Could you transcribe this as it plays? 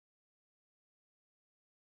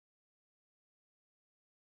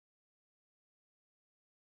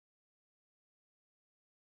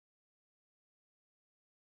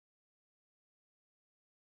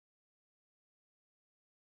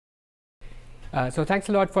So thanks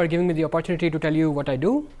a lot for giving me the opportunity to tell you what I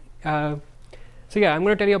do. So yeah, I'm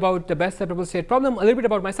going to tell you about the best separable state problem. A little bit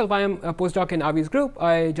about myself. I am a postdoc in Avi's group.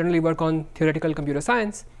 I generally work on theoretical computer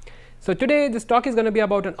science. So today this talk is going to be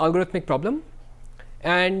about an algorithmic problem.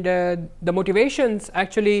 And the motivations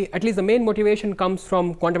actually, at least the main motivation comes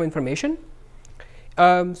from quantum information.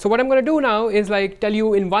 So what I'm going to do now is like tell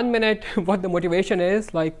you in 1 minute what the motivation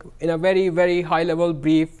is, like in a very, very high level,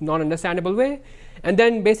 brief, non-understandable way. And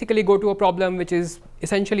then basically go to a problem which is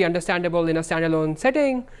essentially understandable in a standalone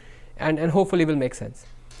setting and hopefully will make sense.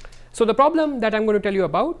 So the problem that I'm going to tell you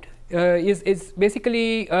about is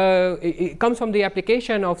basically, it comes from the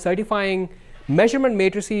application of certifying measurement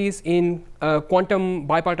matrices in quantum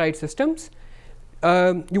bipartite systems.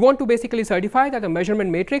 You want to basically certify that the measurement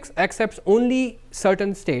matrix accepts only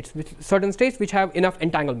certain states which have enough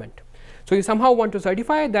entanglement. So you somehow want to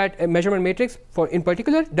certify that a measurement matrix in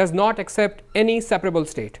particular does not accept any separable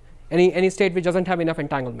state, any state which doesn't have enough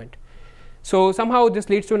entanglement. So somehow this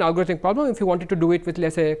leads to an algorithmic problem. If you wanted to do it with,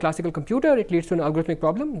 let's say, a classical computer, it leads to an algorithmic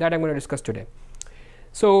problem that I'm going to discuss today.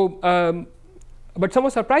 So but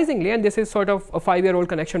somewhat surprisingly, and this is sort of a 5-year-old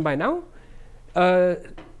connection by now,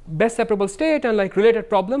 best separable state and like related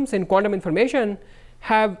problems in quantum information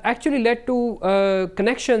have actually led to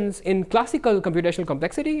connections in classical computational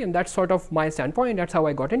complexity, and that's sort of my standpoint. That's how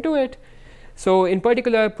I got into it. So in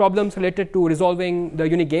particular, problems related to resolving the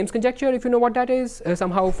unique games conjecture, if you know what that is,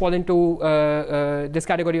 somehow fall into this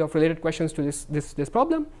category of related questions to this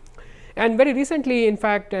problem. And very recently, in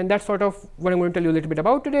fact, and that's sort of what I'm going to tell you a little bit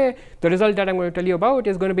about today, the result that I'm going to tell you about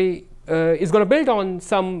is going to build on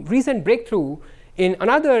some recent breakthrough in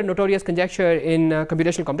another notorious conjecture in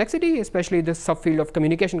computational complexity, especially this subfield of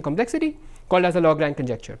communication complexity called as the log-rank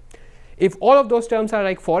conjecture. If all of those terms are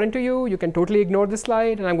like foreign to you, you can totally ignore this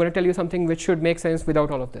slide, and I'm going to tell you something which should make sense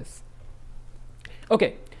without all of this.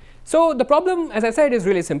 Okay, so the problem, as I said, is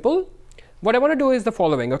really simple. What I want to do is the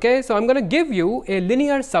following. Okay, so I'm going to give you a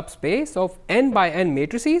linear subspace of n by n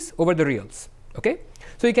matrices over the reals. Okay,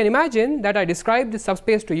 so you can imagine that I described this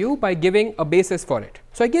subspace to you by giving a basis for it.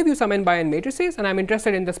 So I gave you some n by n matrices, and I'm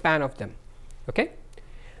interested in the span of them. Okay,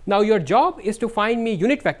 now your job is to find me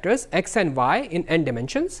unit vectors x and y in n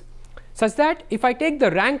dimensions, such that if I take the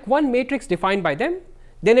rank 1 matrix defined by them,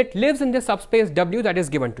 then it lives in the subspace W that is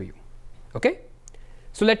given to you. Okay,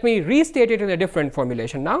 so let me restate it in a different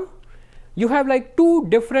formulation now. You have like 2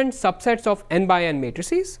 different subsets of n by n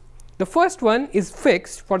matrices. The first one is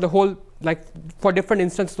fixed for the whole, like for different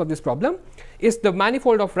instances of this problem, is the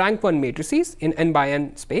manifold of rank 1 matrices in n by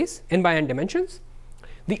n space, n by n dimensions.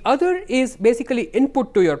 The other is basically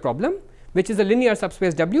input to your problem, which is a linear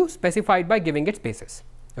subspace W specified by giving its basis.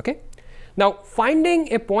 Okay. Now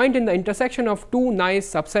finding a point in the intersection of 2 nice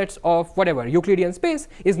subsets of whatever Euclidean space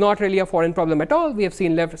is not really a foreign problem at all. We have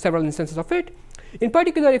seen several instances of it. In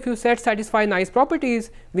particular, if you sets satisfy nice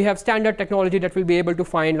properties, we have standard technology that will be able to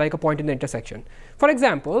find like a point in the intersection. For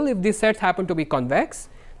example, if these sets happen to be convex,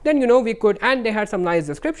 then you know we could, and they had some nice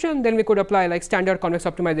description, then we could apply like standard convex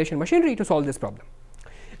optimization machinery to solve this problem.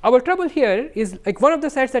 Our trouble here is like one of the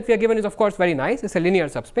sets that we are given is of course very nice, it's a linear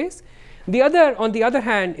subspace. The other, on the other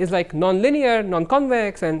hand, is like non-linear,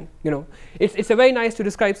 non-convex, and you know it's a very nice to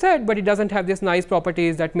describe set, but it doesn't have these nice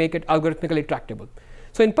properties that make it algorithmically tractable.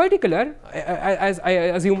 So in particular, as I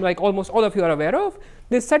assume like almost all of you are aware of,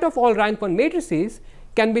 this set of all rank 1 matrices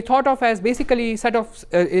can be thought of as basically set of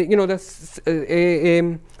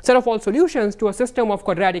set of all solutions to a system of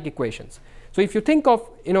quadratic equations. So if you think of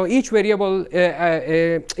each variable,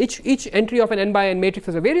 each entry of an n by n matrix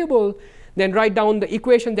as a variable, then write down the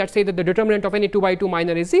equation that say that the determinant of any 2 by 2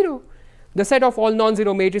 minor is 0. The set of all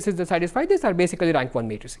non-zero matrices that satisfy this are basically rank 1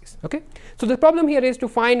 matrices. Okay, so the problem here is to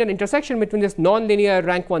find an intersection between this non-linear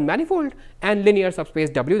rank 1 manifold and linear subspace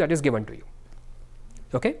W that is given to you.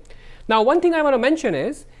 Okay, now one thing I want to mention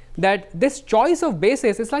is that this choice of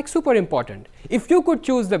basis is like super important. If you could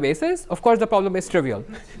choose the basis, of course the problem is trivial.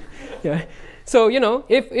 Yeah. So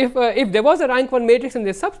if there was a rank 1 matrix in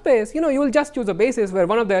this subspace, you will just choose a basis where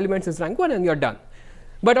one of the elements is rank 1 and you're done.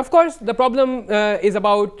 But of course the problem is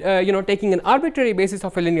about taking an arbitrary basis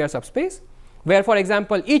of a linear subspace, where for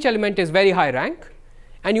example each element is very high rank,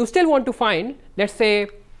 and you still want to find, let's say,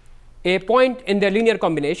 a point in their linear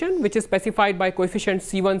combination which is specified by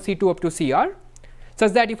coefficients C1, C2 up to Cr,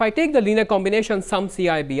 such that if I take the linear combination sum Ci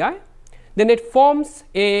Bi, then it forms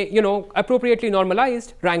a appropriately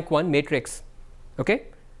normalized rank 1 matrix. Okay.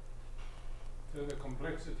 So the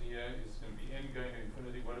complexity here is going to be n going to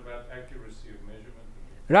infinity. What about accuracy of measurement?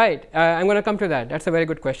 Right. I'm going to come to that. That's a very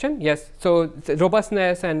good question. Yes. So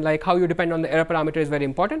robustness and like how you depend on the error parameter is very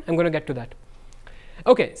important. I'm going to get to that.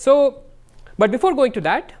 Okay. So, but before going to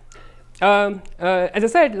that, as I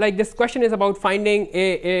said, like this question is about finding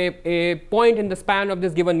a point in the span of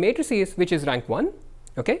this given matrices which is rank 1.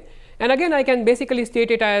 Okay? And again, I can basically state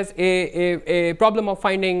it as a problem of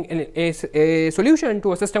finding a solution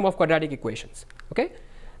to a system of quadratic equations. Okay?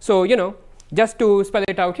 So, you know, just to spell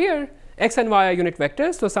it out here, x and y are unit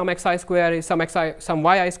vectors. So, some xi square is some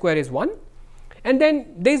yi square is 1. And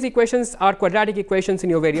then these equations are quadratic equations in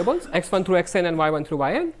your variables x1 through xn and y1 through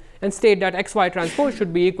yn, and state that xy transpose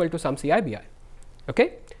should be equal to some ci bi.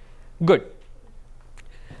 Okay? Good.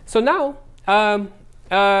 So, now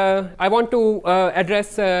I want to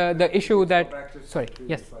address the issue that sorry,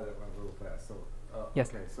 yes. So, yes.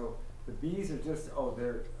 Okay, so the b's are just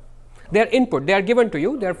they're input. They are given to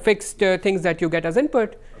you. They are fixed things that you get as input,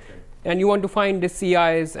 okay. And you want to find the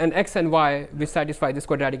ci's and x and y which satisfy these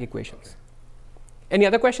quadratic equations. Okay. Any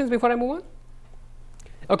other questions before I move on?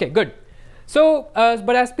 Okay, good. So,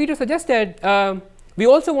 but as Peter suggested, we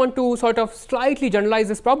also want to sort of slightly generalize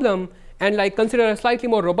this problem and like consider a slightly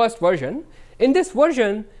more robust version. In this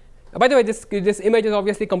version, by the way, this image is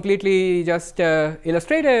obviously completely just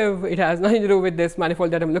illustrative. It has nothing to do with this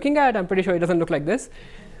manifold that I'm looking at. I'm pretty sure it doesn't look like this.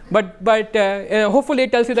 But hopefully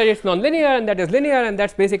it tells you that it's nonlinear and that is linear, and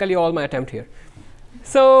that's basically all my attempt here.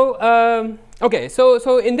 So, okay,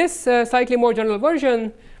 so in this slightly more general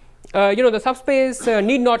version, you know, the subspace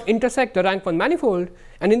need not intersect the rank 1 manifold,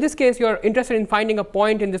 and in this case you are interested in finding a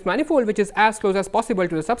point in this manifold which is as close as possible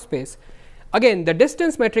to the subspace. Again, the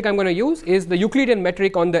distance metric I'm going to use is the Euclidean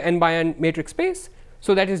metric on the n by n matrix space.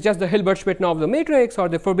 So that is just the Hilbert-Schmidt norm of the matrix or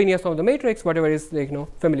the Frobenius norm of the matrix, whatever is, like, you know,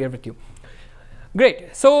 familiar with you.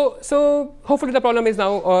 Great. So hopefully the problem is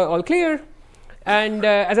now all clear. And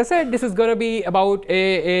as I said, this is going to be about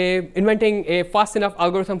inventing a fast enough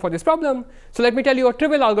algorithm for this problem. So let me tell you a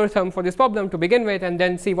trivial algorithm for this problem to begin with, and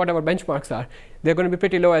then see what our benchmarks are. They're going to be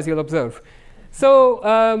pretty low, as you'll observe.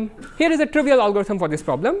 So here is a trivial algorithm for this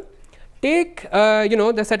problem. Take you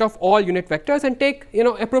know, the set of all unit vectors and take, you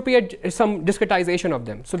know, appropriate some discretization of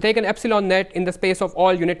them. So take an epsilon net in the space of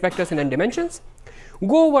all unit vectors in n dimensions.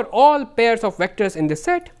 Go over all pairs of vectors in this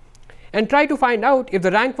set and try to find out if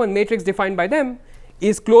the rank 1 matrix defined by them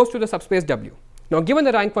is close to the subspace W. Now, given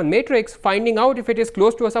the rank 1 matrix, finding out if it is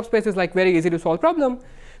close to a subspace is like very easy to solve problem.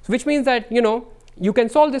 So which means that, you know, you can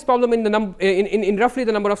solve this problem in the in roughly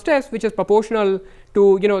the number of steps, which is proportional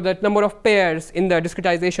to, you know, the number of pairs in the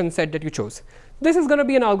discretization set that you chose. This is going to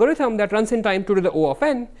be an algorithm that runs in time 2 to the O of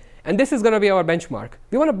n, and this is going to be our benchmark.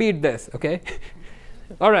 We want to beat this, okay?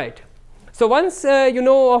 All right. So once you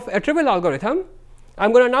know of a trivial algorithm,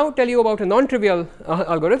 I'm going to now tell you about a non-trivial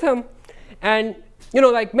algorithm. And, you know,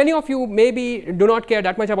 like many of you maybe do not care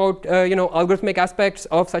that much about you know, algorithmic aspects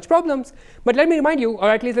of such problems. But let me remind you, or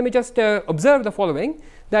at least let me just observe the following,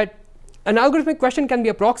 that an algorithmic question can be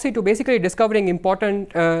a proxy to basically discovering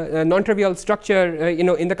important non-trivial structure you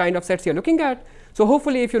know, in the kind of sets you're looking at. So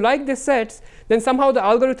hopefully if you like these sets, then somehow the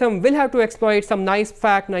algorithm will have to exploit some nice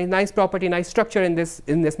fact, nice property, nice structure in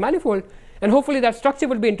this manifold. And hopefully that structure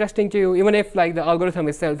will be interesting to you, even if like the algorithm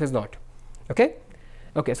itself is not. Okay?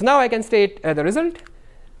 Okay, so now I can state the result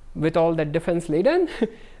with all that defense laden.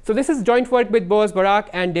 So this is joint work with Boaz Barak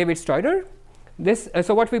and David Stoider. This,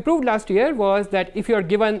 so what we proved last year was that if you are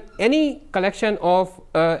given any collection of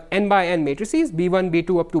n by n matrices, B1,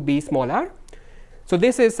 B2 up to B small r, so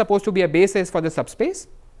this is supposed to be a basis for the subspace.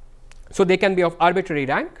 So they can be of arbitrary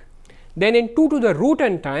rank. Then in 2 to the root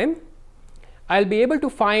n time, I'll be able to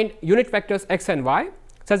find unit vectors x and y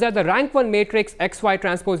such that the rank 1 matrix xy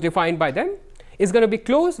transpose defined by them is going to be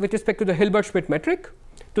close with respect to the Hilbert-Schmidt metric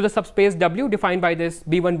to the subspace W defined by this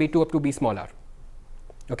B1, B2 up to B small r.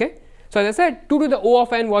 Okay? So as I said, 2 to the O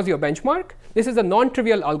of n was your benchmark. This is a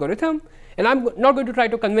non-trivial algorithm, and I'm not going to try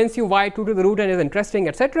to convince you why 2 to the root n is interesting,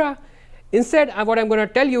 etc. Instead, what I'm going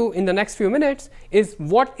to tell you in the next few minutes is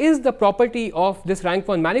what is the property of this rank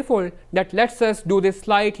 1 manifold that lets us do this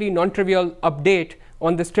slightly non-trivial update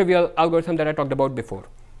on this trivial algorithm that I talked about before.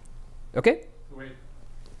 Okay? Wait.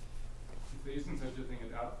 If there isn't such a thing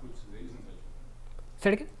as outputs, there isn't such a thing. Say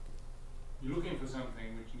it again? You're looking for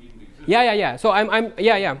something which needn't exist. Yeah. So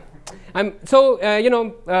you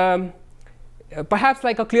know, perhaps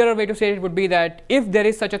like a clearer way to say it would be that if there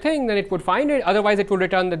is such a thing, then it would find it. Otherwise, it would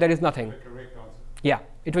return that there is nothing. The correct answer. Yeah,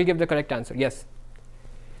 it will give the correct answer. Yes.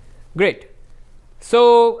 Great.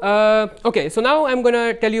 So okay. So now I'm going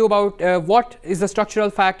to tell you about what is the structural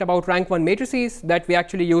fact about rank 1 matrices that we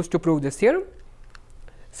actually use to prove this theorem.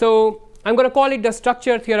 So I'm going to call it the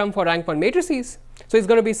structure theorem for rank 1 matrices. So it's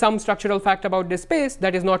going to be some structural fact about this space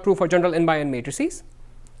that is not true for general n by n matrices.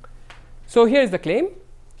 So here is the claim.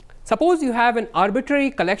 Suppose you have an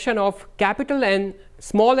arbitrary collection of capital N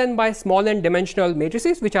small n by small n dimensional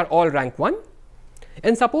matrices which are all rank 1,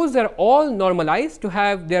 and suppose they are all normalized to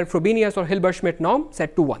have their Frobenius or Hilbert-Schmidt norm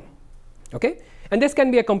set to 1. Okay? And this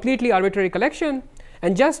can be a completely arbitrary collection,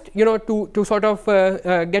 and just to sort of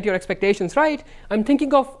get your expectations right, I'm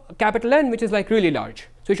thinking of capital N which is like really large.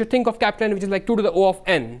 So you should think of capital N which is like 2 to the O of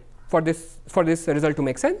n for this result to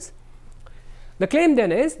make sense. The claim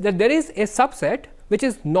then is that there is a subset which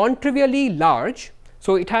is non-trivially large,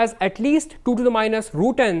 so it has at least 2 to the minus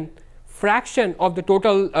root n fraction of the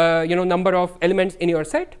total number of elements in your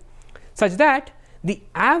set, such that the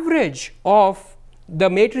average of the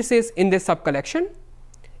matrices in this subcollection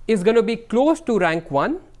is going to be close to rank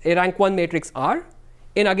 1, a rank 1 matrix R,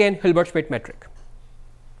 in again Hilbert-Schmidt metric.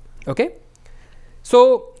 Okay?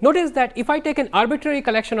 So notice that if I take an arbitrary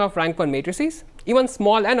collection of rank 1 matrices, even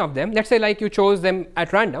small n of them, let's say like you chose them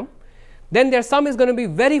at random, then their sum is going to be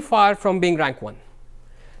very far from being rank 1.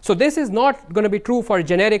 So this is not going to be true for a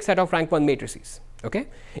generic set of rank 1 matrices. Okay?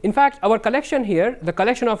 In fact, our collection here, the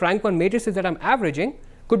collection of rank 1 matrices that I'm averaging,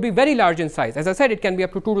 could be very large in size. As I said, it can be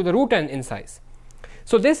up to 2 to the root n in size.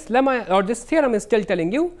 So this lemma or this theorem is still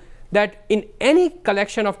telling you that in any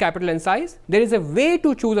collection of capital N size, there is a way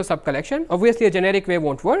to choose a subcollection. Obviously, a generic way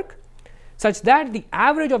won't work, such that the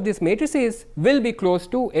average of these matrices will be close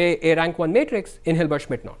to a rank 1 matrix in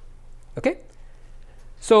Hilbert-Schmidt norm. Okay?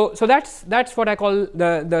 So that's what I call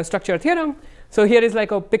the structure theorem. So here is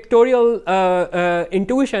like a pictorial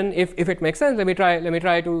intuition, if it makes sense. Let me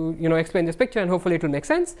try to explain this picture, and hopefully it will make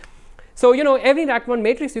sense. So every rank 1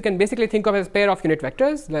 matrix you can basically think of as a pair of unit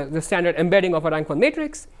vectors, the standard embedding of a rank 1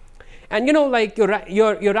 matrix. And like your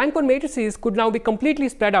rank 1 matrices could now be completely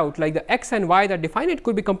spread out, like the x and y that define it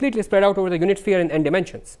could be completely spread out over the unit sphere in n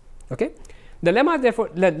dimensions. Okay? The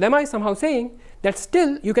lemma is somehow saying that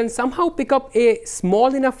still you can somehow pick up a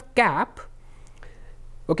small enough cap.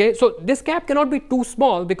 Okay? So this cap cannot be too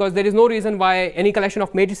small, because there is no reason why any collection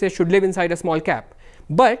of matrices should live inside a small cap.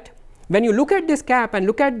 But when you look at this cap and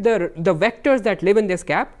look at the vectors that live in this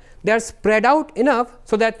cap, they are spread out enough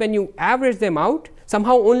so that when you average them out,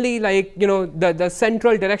 somehow only like the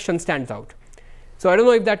central direction stands out. So I don't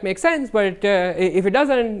know if that makes sense, but if it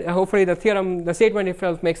doesn't, hopefully the statement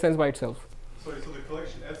itself makes sense by itself. Sorry, so the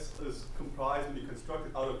collection S is comprised when you construct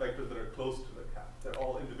it out of vectors that are close to the cap. They're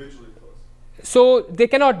all individually close. So they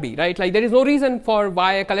cannot be, right? Like there is no reason for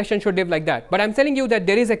why a collection should live like that. But I'm telling you that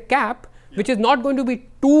there is a cap which is not going to be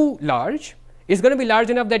too large. It's going to be large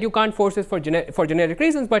enough that you can't force it for generic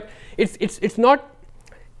reasons, but it's not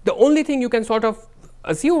the only thing you can sort of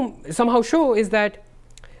assume, somehow show, is that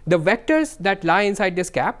the vectors that lie inside this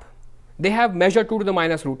cap, they have measure 2 to the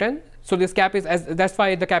minus root n. So this cap is, that's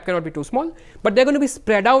why the cap cannot be too small, but they're going to be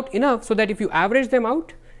spread out enough so that if you average them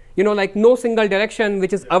out, like no single direction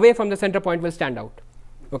which is away from the center point will stand out.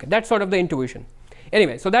 Okay, that's sort of the intuition.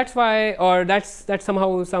 Anyway, so that's why, or that's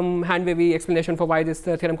somehow some hand wavy explanation for why this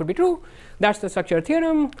theorem could be true. That's the structure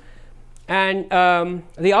theorem. And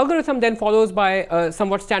the algorithm then follows by a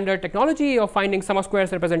somewhat standard technology of finding sum of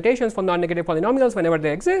squares representations for non-negative polynomials whenever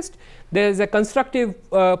they exist. There is a constructive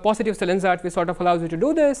positive Selensat which sort of allows you to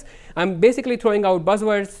do this. I'm basically throwing out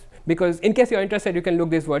buzzwords because in case you're interested, you can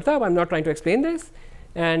look these words up. I'm not trying to explain this.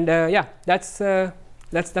 And yeah, that's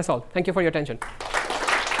all. Thank you for your attention.